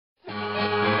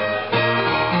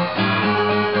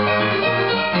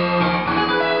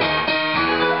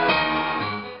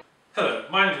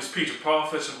Peter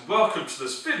Parfitt and welcome to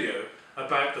this video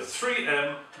about the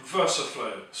 3M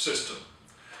Versaflo system.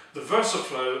 The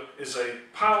Versaflo is a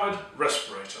powered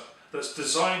respirator that's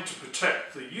designed to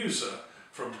protect the user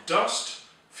from dust,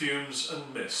 fumes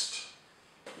and mist.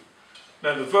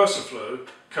 Now the Versaflo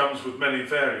comes with many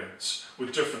variants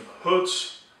with different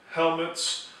hoods,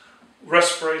 helmets,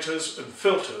 respirators and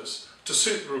filters to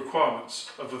suit the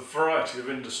requirements of a variety of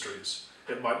industries.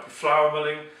 It might be flour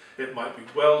milling, it might be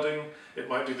welding, it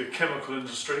might be the chemical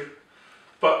industry.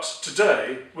 But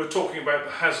today we're talking about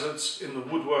the hazards in the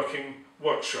woodworking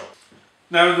workshop.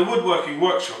 Now in the woodworking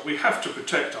workshop we have to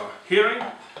protect our hearing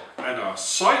and our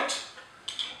sight,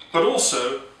 but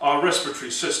also our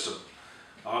respiratory system,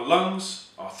 our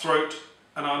lungs, our throat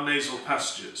and our nasal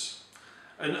passages.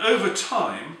 And over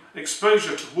time,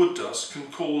 exposure to wood dust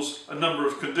can cause a number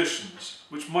of conditions,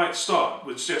 which might start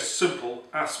with just simple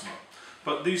asthma,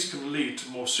 but these can lead to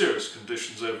more serious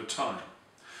conditions over time.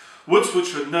 Woods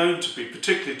which are known to be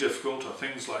particularly difficult are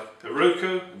things like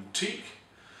Iroko and teak.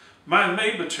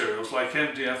 Man-made materials like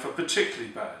MDF are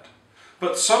particularly bad,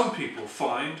 but some people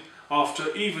find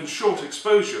after even short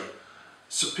exposure,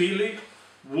 sapele,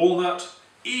 walnut,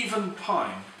 even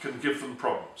pine can give them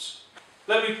problems.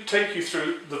 Let me take you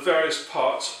through the various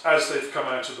parts as they've come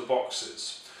out of the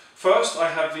boxes. First I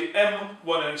have the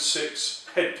M106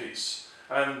 headpiece.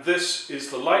 And this is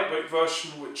the lightweight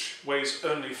version, which weighs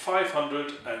only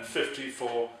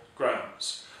 554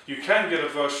 grams. You can get a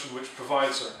version which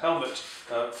provides a helmet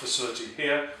facility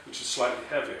here, which is slightly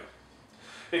heavier.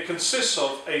 It consists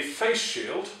of a face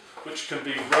shield, which can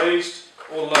be raised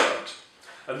or lowered.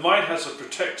 And mine has a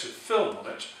protective film on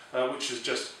it, which is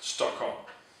just stuck on.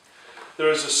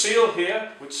 There is a seal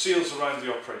here, which seals around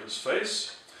the operator's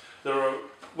face. There are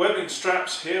webbing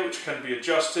straps here, which can be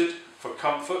adjusted for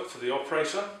comfort for the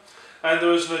operator, and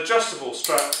there is an adjustable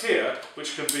strap here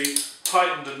which can be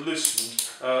tightened and loosened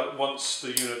once the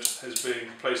unit is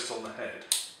being placed on the head.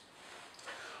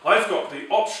 I've got the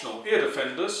optional ear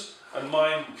defenders and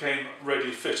mine came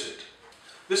ready fitted.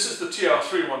 This is the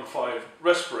TR315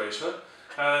 respirator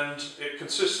and it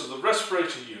consists of the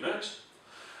respirator unit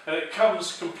and it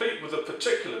comes complete with a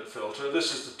particulate filter.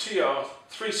 This is the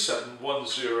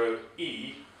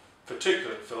TR3710E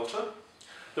particulate filter.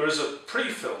 There is a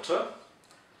pre-filter,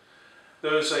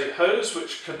 there is a hose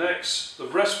which connects the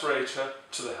respirator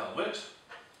to the helmet,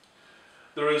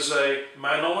 there is a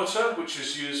manometer which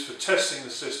is used for testing the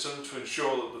system to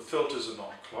ensure that the filters are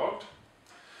not clogged.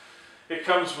 It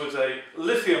comes with a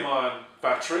lithium-ion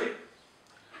battery,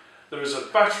 there is a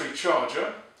battery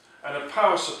charger and a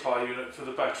power supply unit for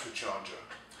the battery charger,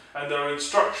 and there are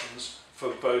instructions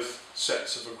for both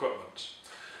sets of equipment.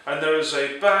 And there is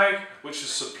a bag which is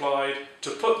supplied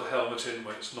to put the helmet in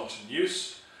when it's not in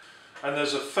use, and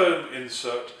there's a foam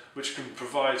insert which can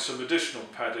provide some additional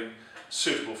padding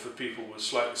suitable for people with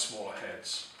slightly smaller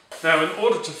heads. Now in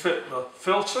order to fit the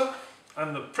filter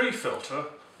and the pre-filter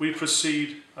we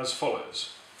proceed as follows.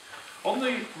 On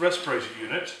the respirator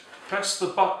unit, press the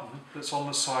button that's on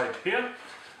the side here,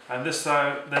 and this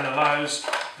then allows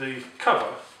the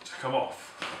cover to come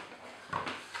off.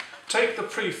 Take the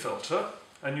pre-filter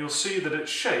and you'll see that its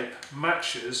shape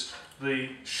matches the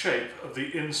shape of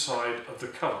the inside of the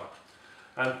cover,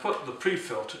 and put the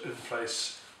pre-filter in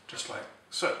place just like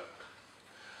so.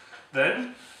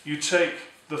 Then you take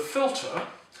the filter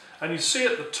and you see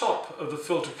at the top of the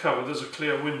filter cover there's a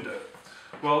clear window.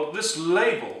 Well, this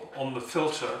label on the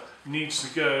filter needs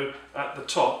to go at the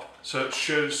top so it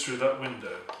shows through that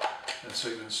window, and so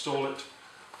you install it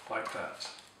like that.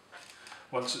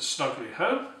 Once it's snugly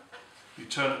home, you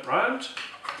turn it round,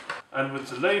 and with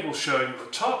the label showing at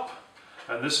the top,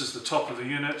 and this is the top of the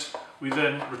unit, we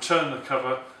then return the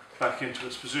cover back into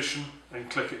its position and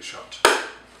click it shut.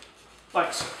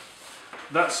 Like so.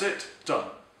 That's it,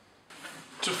 done.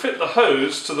 To fit the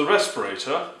hose to the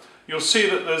respirator, you'll see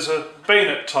that there's a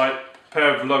bayonet type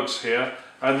pair of lugs here,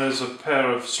 and there's a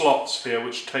pair of slots here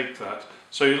which take that.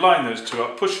 So you line those two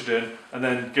up, push it in, and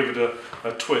then give it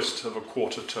a twist of a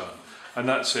quarter turn. And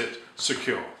that's it,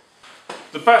 secure.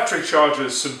 The battery charger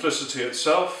is simplicity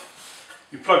itself.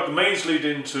 You plug the mains lead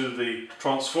into the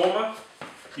transformer,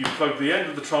 you plug the end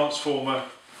of the transformer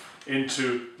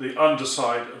into the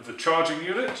underside of the charging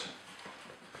unit,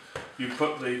 you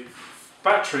put the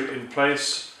battery in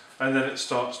place and then it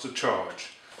starts to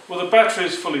charge. Well, the battery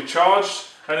is fully charged,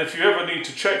 and if you ever need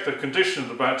to check the condition of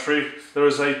the battery, there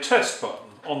is a test button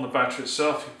on the battery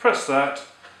itself. You press that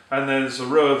and there's a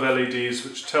row of LEDs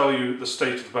which tell you the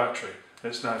state of the battery.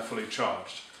 It's now fully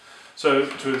charged. So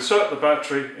to insert the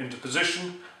battery into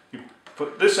position, you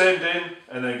put this end in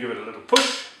and then give it a little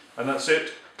push, and that's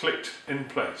it, clicked in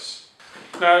place.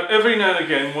 Now, every now and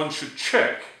again one should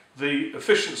check the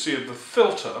efficiency of the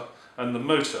filter and the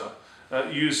motor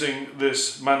using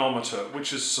this manometer,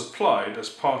 which is supplied as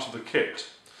part of the kit.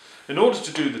 In order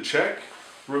to do the check,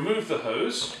 remove the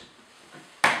hose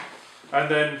and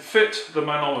then fit the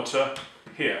manometer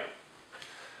here.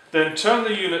 Then turn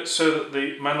the unit so that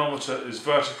the manometer is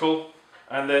vertical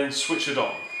and then switch it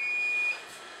on.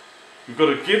 You've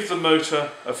got to give the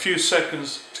motor a few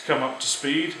seconds to come up to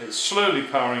speed. It's slowly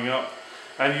powering up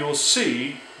and you'll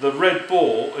see the red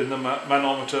ball in the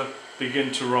manometer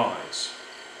begin to rise.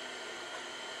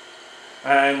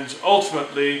 And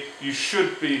ultimately you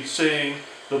should be seeing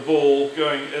the ball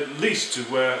going at least to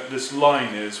where this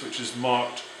line is, which is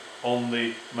marked on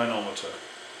the manometer.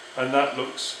 And that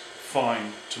looks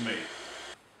fine to me.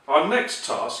 Our next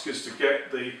task is to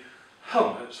get the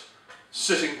helmet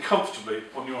sitting comfortably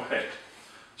on your head.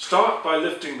 Start by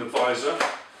lifting the visor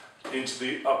into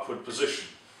the upward position.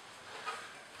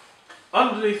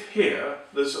 Underneath here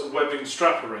there's a webbing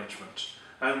strap arrangement,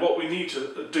 and what we need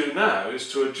to do now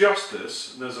is to adjust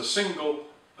this, and there's a single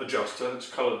adjuster, it's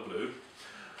coloured blue,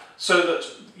 so that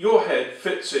your head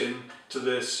fits in to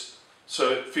this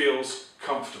so it feels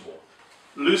comfortable.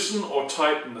 Loosen or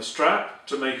tighten the strap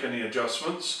to make any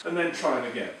adjustments and then try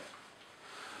it again.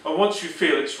 And once you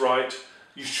feel it's right,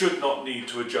 you should not need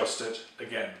to adjust it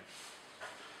again.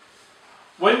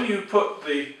 When you put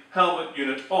the helmet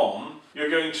unit on, you're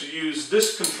going to use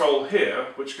this control here,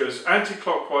 which goes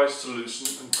anti-clockwise to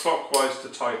loosen and clockwise to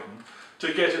tighten,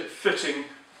 to get it fitting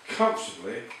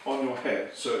comfortably on your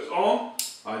head. So it's on,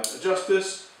 I adjust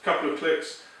this, a couple of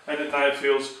clicks, and it now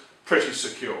feels pretty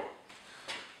secure.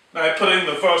 Now putting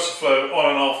the Versaflo on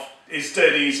and off is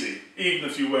dead easy, even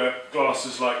if you wear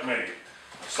glasses like me.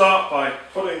 Start by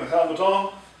putting the helmet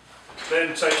on,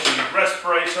 then take the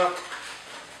respirator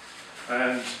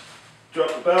and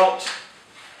drop the belt,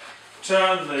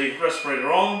 turn the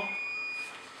respirator on,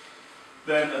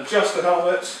 then adjust the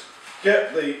helmet,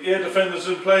 get the ear defenders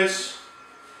in place,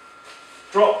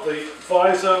 drop the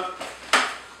visor,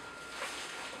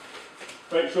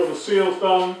 make sure the seal's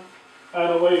done,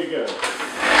 and away you go.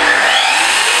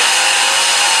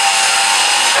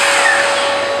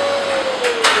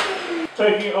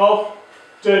 Taking it off,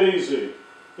 dead easy.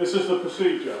 This is the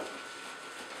procedure.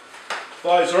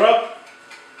 Visor up,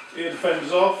 ear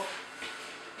defenders off,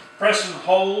 press and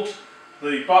hold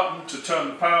the button to turn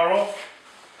the power off,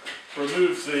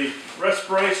 remove the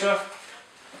respirator,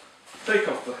 take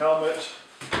off the helmet,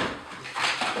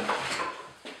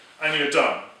 and you're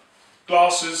done.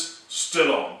 Glasses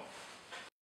still on.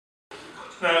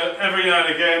 Now, every now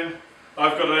and again,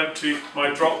 I've got to empty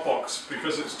my drop box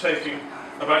because it's taking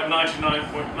about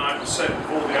 99.9%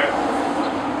 of all the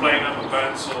alcohol from plain upper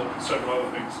bands or several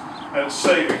other things, and it's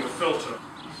saving the filter.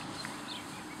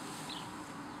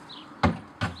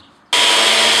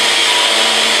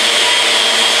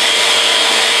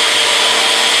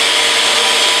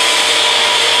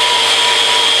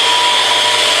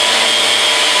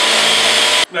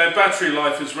 Now, battery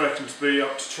life is reckoned to be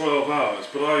up to 12 hours,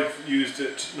 but I've used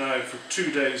it now for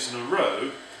 2 days in a row,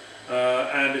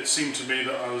 and it seemed to me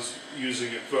that I was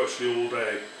using it virtually all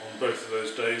day on both of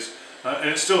those days, and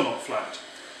it's still not flat.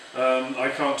 I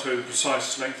can't tell you the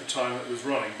precise length of time it was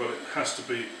running, but it has to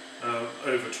be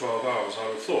over 12 hours, I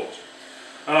would have thought.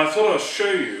 And I thought I'd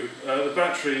show you, the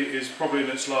battery is probably in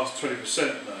its last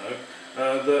 20% now,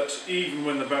 that even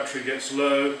when the battery gets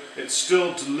low, it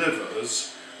still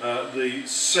delivers the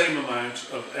same amount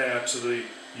of air to the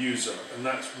user, and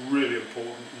that's really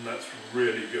important and that's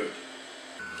really good.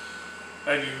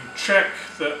 And you check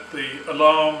that the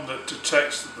alarm that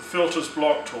detects that the filter's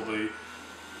blocked or the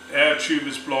air tube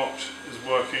is blocked is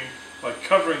working by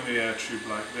covering the air tube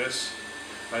like this,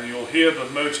 and you'll hear the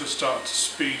motor start to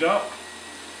speed up,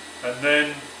 and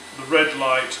then the red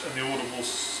light and the audible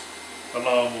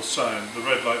alarm will sound. The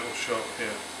red light will show up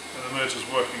here, and the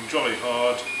motor's working jolly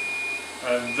hard.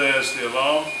 And there's the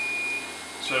alarm.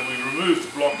 So we remove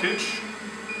the blockage.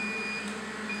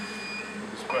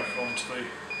 Put this back onto the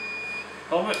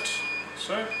helmet,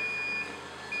 so.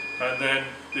 And then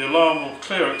the alarm will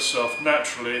clear itself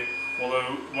naturally,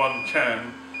 although one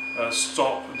can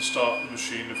stop and start the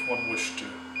machine if one wished to.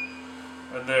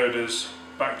 And there it is,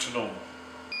 back to normal.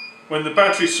 When the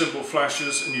battery symbol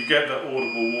flashes and you get that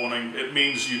audible warning, it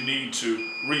means you need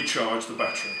to recharge the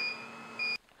battery.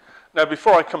 Now,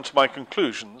 before I come to my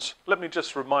conclusions, let me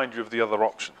just remind you of the other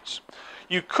options.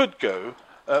 You could go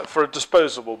for a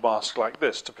disposable mask like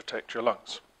this to protect your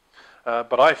lungs.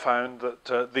 But I found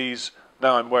that these,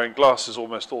 now I'm wearing glasses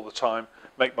almost all the time,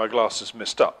 make my glasses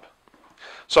mist up.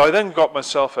 So I then got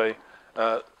myself a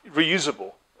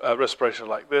reusable respirator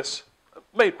like this,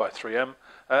 made by 3M,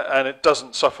 and it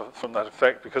doesn't suffer from that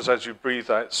effect because as you breathe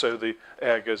out, so the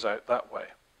air goes out that way.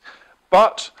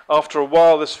 But after a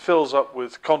while, this fills up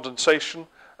with condensation,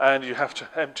 and you have to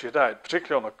empty it out,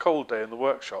 particularly on a cold day in the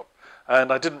workshop.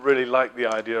 And I didn't really like the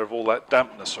idea of all that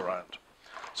dampness around,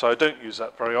 so I don't use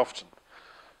that very often.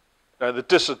 Now, the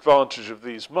disadvantage of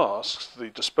these masks, the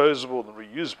disposable and the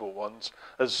reusable ones,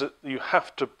 is that you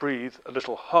have to breathe a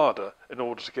little harder in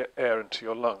order to get air into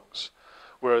your lungs.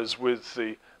 Whereas with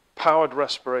the powered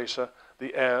respirator,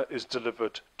 the air is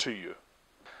delivered to you.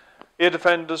 Ear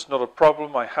defenders, not a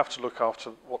problem. I have to look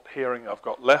after what hearing I've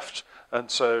got left, and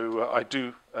so I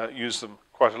do use them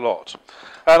quite a lot.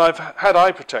 And I've had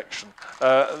eye protection,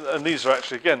 and these are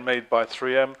actually, again, made by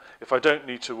 3M. If I don't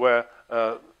need to wear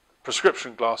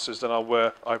prescription glasses, then I'll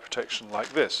wear eye protection like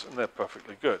this, and they're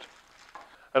perfectly good.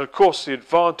 And of course, the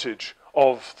advantage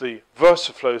of the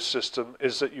Versaflo system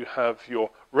is that you have your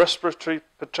respiratory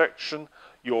protection,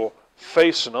 your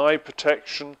face and eye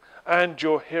protection, and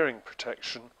your hearing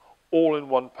protection all in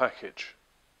one package.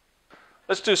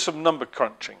 Let's do some number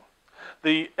crunching.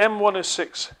 The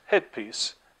M106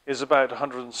 headpiece is about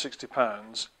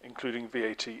 £160, including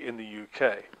VAT in the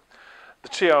UK. The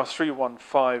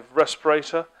TR315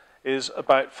 respirator is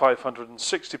about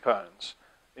 £560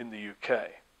 in the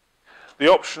UK.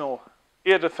 The optional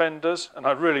ear defenders, and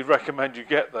I really recommend you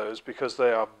get those because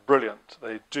they are brilliant,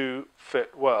 they do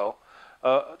fit well,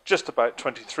 just about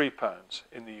 £23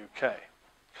 in the UK.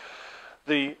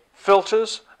 The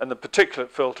filters, and the particulate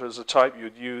filter is the type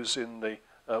you'd use in the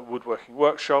woodworking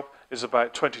workshop, is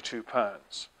about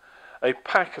 £22. A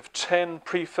pack of 10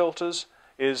 pre-filters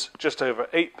is just over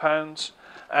 £8,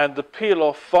 and the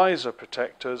peel-off visor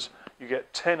protectors, you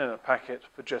get 10 in a packet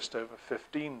for just over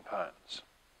 £15.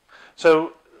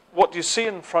 So what you see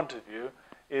in front of you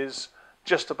is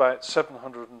just about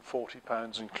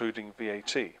 £740, including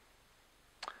VAT.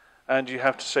 And you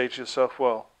have to say to yourself,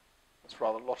 well, that's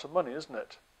rather a lot of money, isn't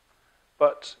it?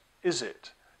 But is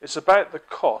it? It's about the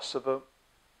cost of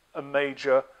a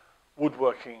major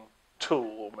woodworking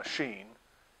tool or machine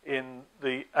in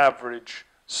the average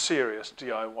serious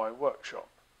DIY workshop.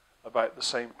 About the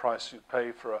same price you'd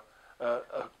pay for a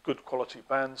good quality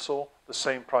bandsaw, the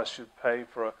same price you'd pay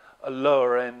for a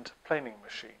lower end planing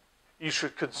machine. You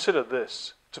should consider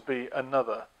this to be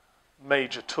another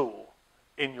major tool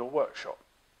in your workshop,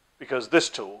 because this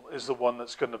tool is the one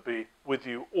that's going to be with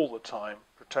you all the time,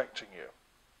 protecting you.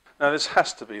 Now, this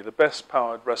has to be the best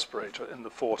powered respirator in the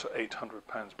 £400 to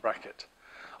 £800 bracket.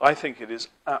 I think it is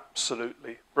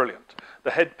absolutely brilliant.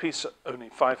 The headpiece at only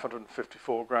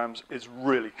 554 grams is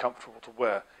really comfortable to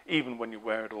wear, even when you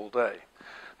wear it all day.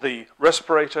 The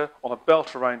respirator on a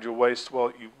belt around your waist,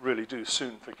 well, you really do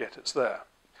soon forget it's there.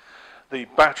 The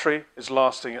battery is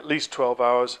lasting at least 12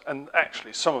 hours, and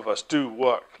actually some of us do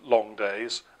work long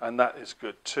days, and that is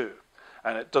good too.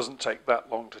 And it doesn't take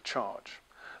that long to charge.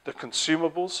 The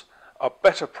consumables are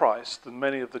better priced than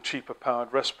many of the cheaper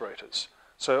powered respirators.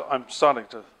 So I'm starting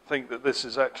to think that this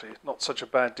is actually not such a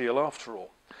bad deal after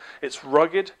all. It's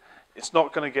rugged, it's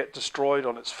not going to get destroyed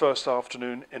on its first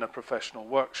afternoon in a professional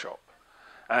workshop.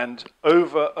 And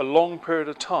over a long period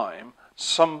of time,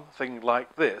 something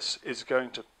like this is going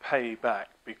to pay back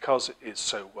because it is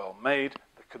so well made,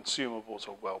 the consumables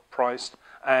are well priced,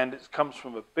 and it comes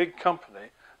from a big company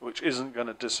which isn't going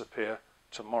to disappear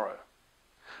tomorrow.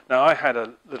 Now, I had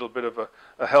a little bit of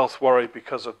a health worry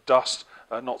because of dust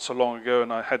not so long ago,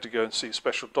 and I had to go and see a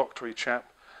special doctory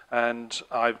chap, and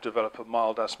I've developed a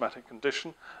mild asthmatic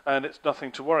condition, and it's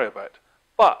nothing to worry about.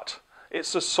 But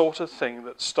it's the sort of thing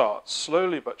that starts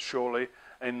slowly but surely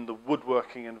in the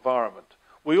woodworking environment.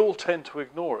 We all tend to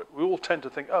ignore it. We all tend to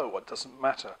think, oh, it doesn't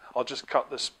matter. I'll just cut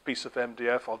this piece of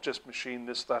MDF, I'll just machine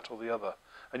this, that, or the other.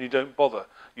 And you don't bother.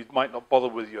 You might not bother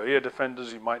with your ear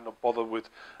defenders, you might not bother with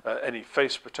any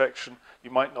face protection, you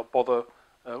might not bother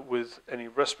with any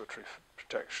respiratory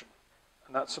protection.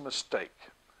 And that's a mistake.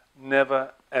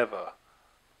 Never, ever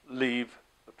leave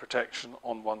the protection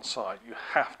on one side. You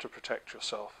have to protect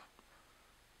yourself.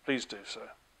 Please do so.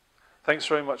 Thanks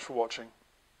very much for watching.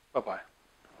 Bye-bye.